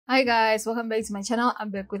Hi guys, welcome back to my channel. I'm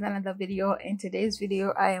back with another video. In today's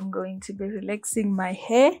video I am going to be relaxing my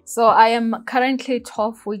hair. So I am currently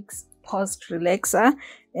 12 weeks post relaxer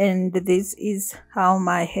and this is how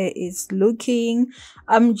my hair is looking.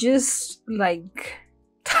 I'm just like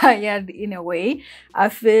tired in a way. I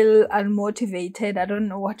feel unmotivated. I don't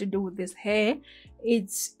know what to do with this hair.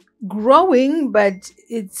 It's growing but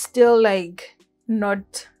it's still like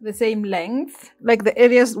not the same length. Like the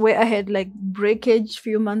areas where I had like breakage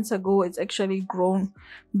few months ago, it's actually grown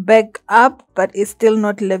back up, but it's still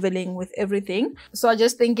not leveling with everything. So I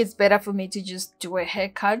just think it's better for me to just do a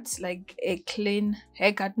haircut, like a clean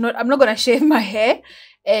haircut. I'm not gonna shave my hair,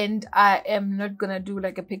 and I am not gonna do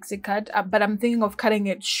like a pixie cut, but I'm thinking of cutting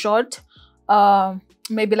it short,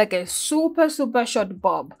 maybe like a super short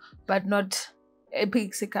bob, but not a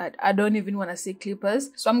pixie cut. I don't even want to see clippers,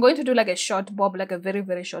 so I'm going to do like a short bob, like a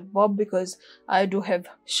very short bob, because I do have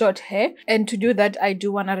short hair. And to do that, I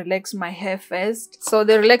do want to relax my hair first. So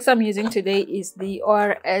the relaxer I'm using today is the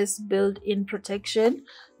ORS built-in protection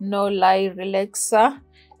No-Lye relaxer,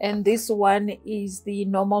 and this one is the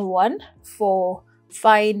normal one for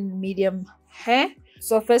fine medium hair.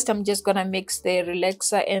 So first I'm just gonna mix the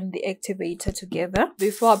relaxer and the activator together.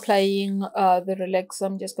 Before applying the relaxer,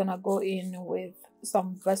 I'm just gonna go in with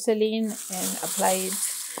some Vaseline and apply it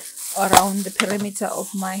around the perimeter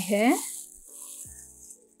of my hair.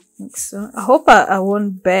 So I hope I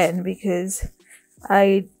won't burn, because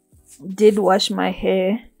I did wash my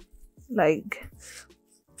hair like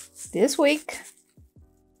this week,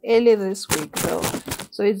 early this week though,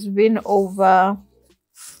 so it's been over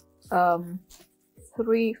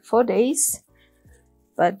 3-4 days,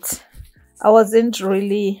 but I wasn't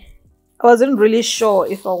really sure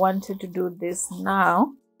if I wanted to do this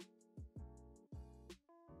now.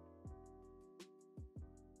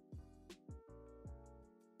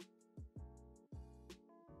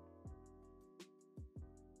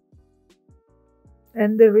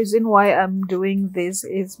 And the reason why I'm doing this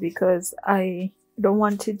is because I don't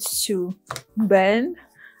want it to burn.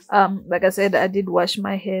 Like I said, I did wash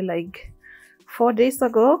my hair like 4 days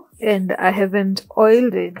ago and I haven't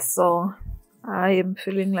oiled it, so I am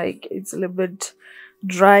feeling like it's a little bit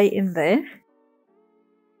dry in there.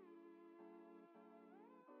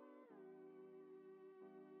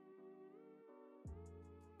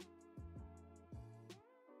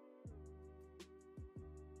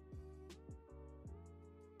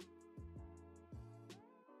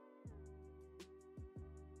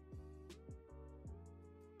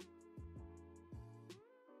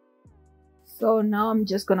 So now I'm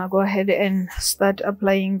just gonna go ahead and start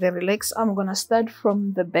applying the relax. I'm gonna start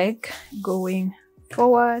from the back going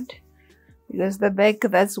forward, because the back,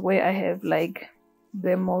 that's where I have like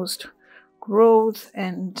the most growth,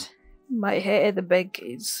 and my hair at the back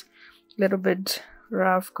is a little bit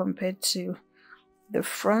rough compared to the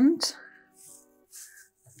front.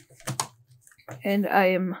 And I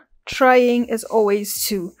am trying as always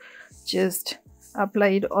to just apply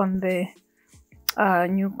it on the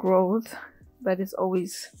new growth, but it's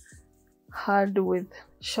always hard with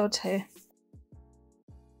short hair.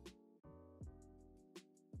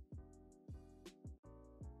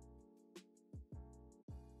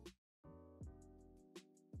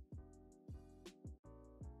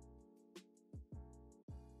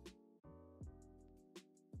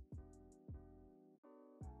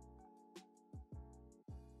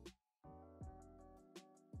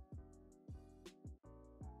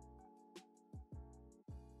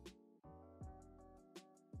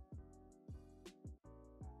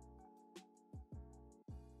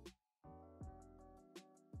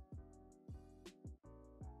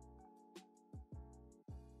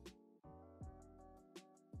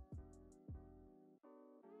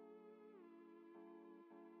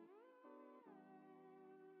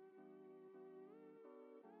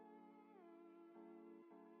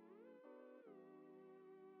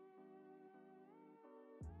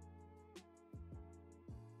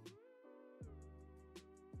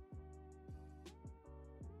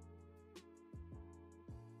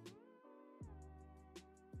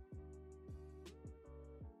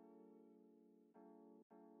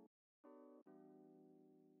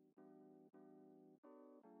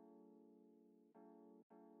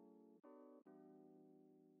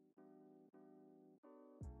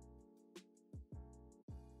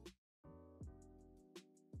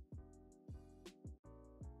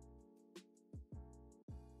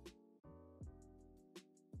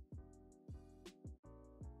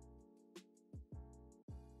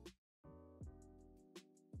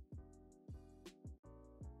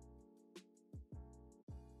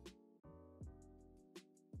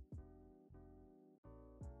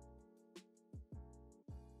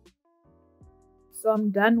 So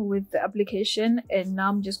I'm done with the application, and now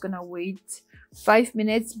I'm just gonna wait 5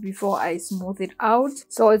 minutes before I smooth it out.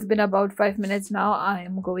 So it's been about 5 minutes now. I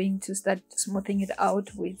am going to start smoothing it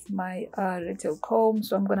out with my retail comb.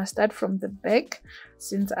 So I'm gonna start from the back,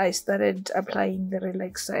 since I started applying the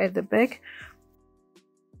relaxer at the back.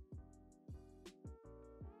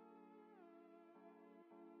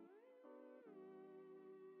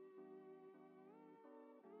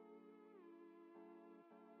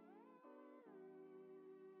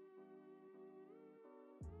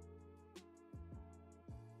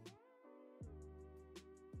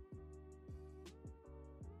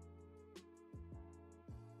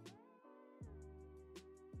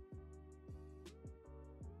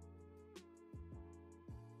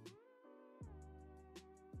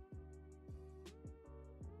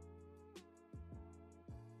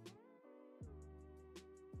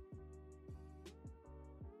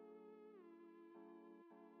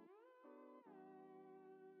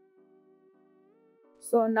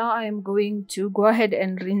 So now I am going to go ahead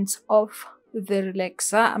and rinse off the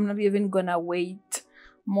relaxer. I'm not even gonna wait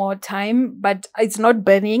more time, but it's not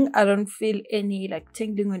burning. I don't feel any like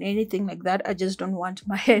tingling or anything like that. I just don't want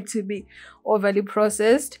my hair to be overly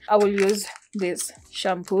processed. I will use these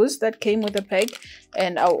shampoos that came with the pack,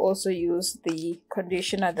 and I'll also use the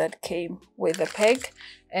conditioner that came with the pack,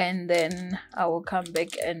 and then I will come back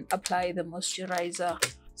and apply the moisturizer.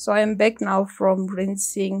 So I'm back now from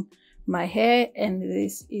rinsing my hair, and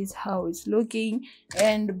this is how it's looking.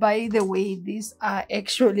 And by the way, these are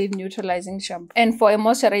actually neutralizing shampoo, and for a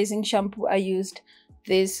moisturizing shampoo I used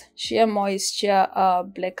this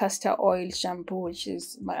SheaMoisture black castor oil shampoo, which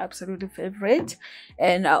is my absolute favorite.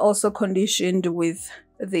 And I also conditioned with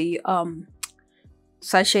the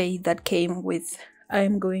sachet that came with. I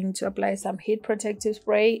am going to apply some heat protective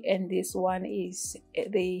spray, and this one is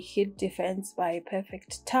the Heat Defense by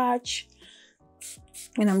Perfect Touch.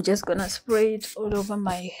 And I'm just gonna spray it all over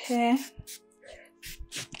my hair.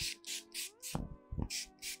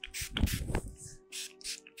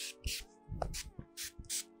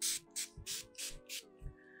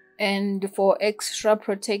 And for extra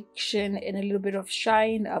protection and a little bit of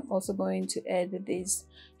shine, I'm also going to add this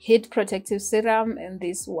heat protective serum, and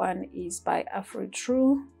this one is by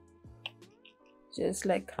AfriTrue. Just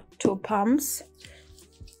like 2 pumps.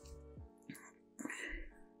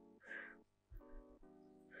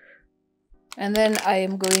 And then I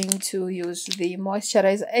am going to use the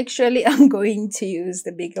moisturizer. Actually, I'm going to use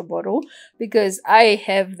the bigger bottle because I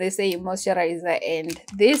have the same moisturizer, and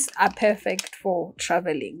these are perfect for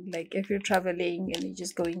traveling. Like if you're traveling and you're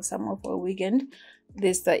just going somewhere for a weekend,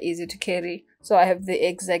 these are easy to carry. So I have the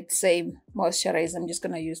exact same moisturizer. I'm just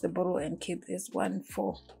going to use the bottle and keep this one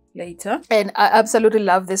for later. And I absolutely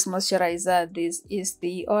love this moisturizer. This is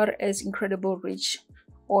the RS Incredible Rich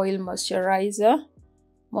Oil Moisturizing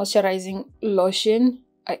Lotion.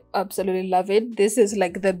 I absolutely love it. This is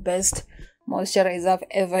like the best moisturizer I've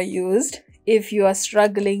ever used. If you are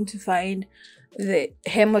struggling to find the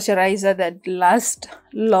hair moisturizer that lasts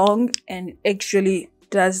long and actually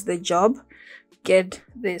does the job, get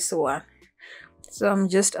this one. So I'm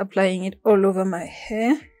just applying it all over my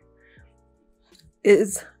hair.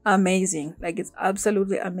 It's amazing. Like, it's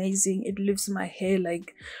absolutely amazing. It leaves my hair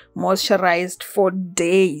like moisturized for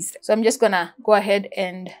days. So I'm just gonna go ahead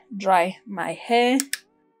and dry my hair.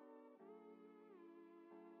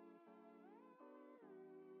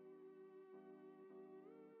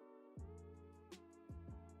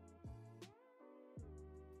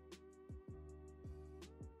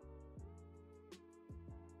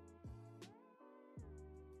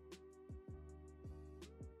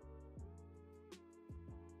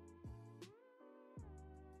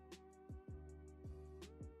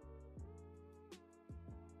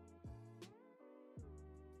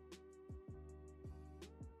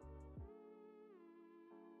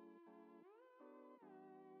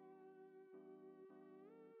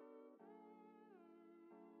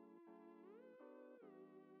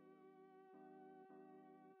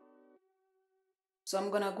 So I'm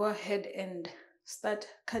gonna go ahead and start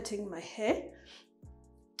cutting my hair.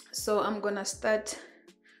 So I'm gonna start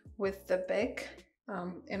with the back,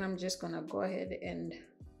 and I'm just gonna go ahead and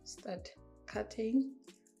start cutting.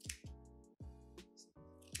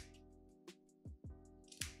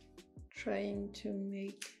 Trying to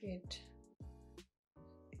make it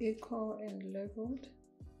equal and leveled.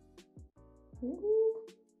 Ooh.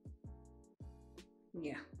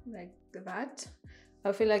 Yeah, like that.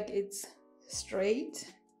 I feel like it's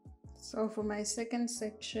straight. So for my second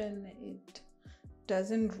section, it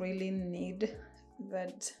doesn't really need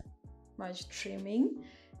that much trimming.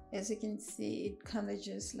 As you can see, it kind of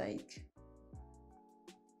just like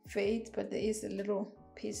fade, but there is a little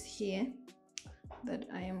piece here that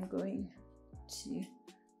I am going to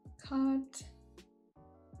cut.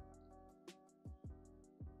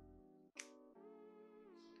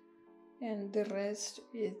 And the rest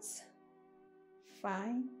is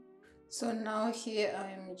fine. So now here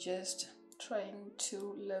I am just trying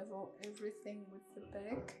to level everything with the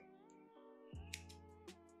back.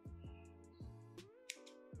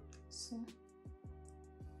 So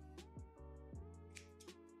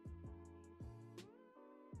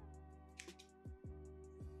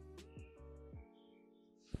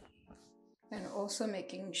and also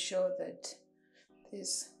making sure that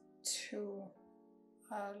these two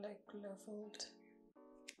are like leveled.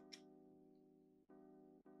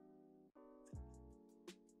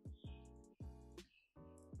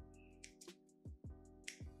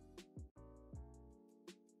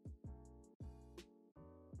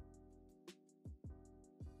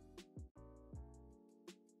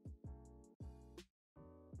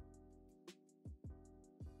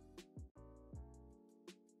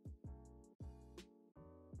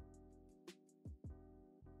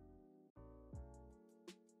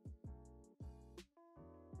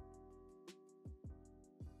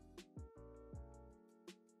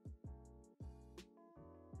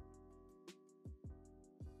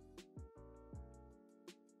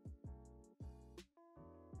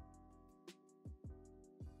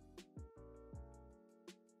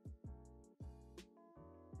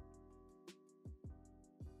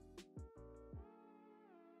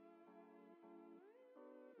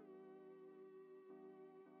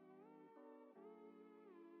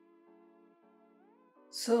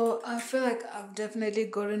 So I feel like I've definitely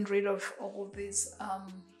gotten rid of all these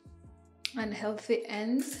unhealthy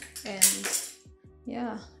ends, and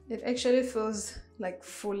yeah, it actually feels like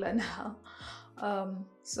fuller now.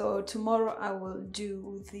 So tomorrow I will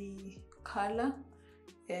do the color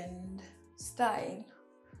and style,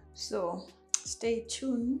 so stay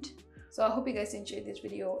tuned. So I hope you guys enjoyed this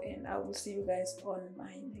video, and I will see you guys on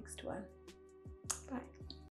my next one. Bye.